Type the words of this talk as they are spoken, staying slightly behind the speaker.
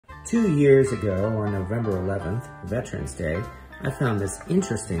2 years ago, on November 11th, Veterans Day, I found this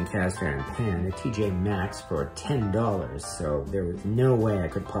interesting cast iron pan at TJ Maxx for $10, so there was no way I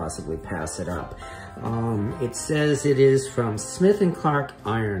could possibly pass it up. It says it is from Smith & Clark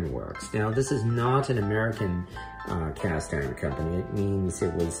Iron Works. Now, this is not an American cast iron company. It means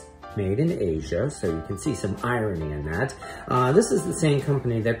it was made in Asia, so you can see some irony in that. This is the same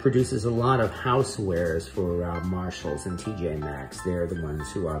company that produces a lot of housewares for Marshalls and TJ Maxx. They're the ones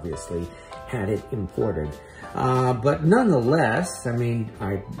who obviously had it imported. But nonetheless, I mean,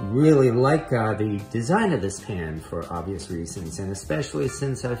 I really like the design of this pan for obvious reasons, and especially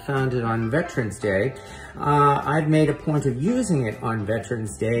since I found it on Veterans Day, I've made a point of using it on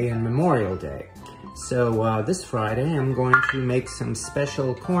Veterans Day and Memorial Day. So this Friday, I'm going to make some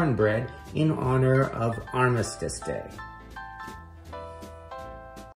special cornbread in honor of Armistice Day.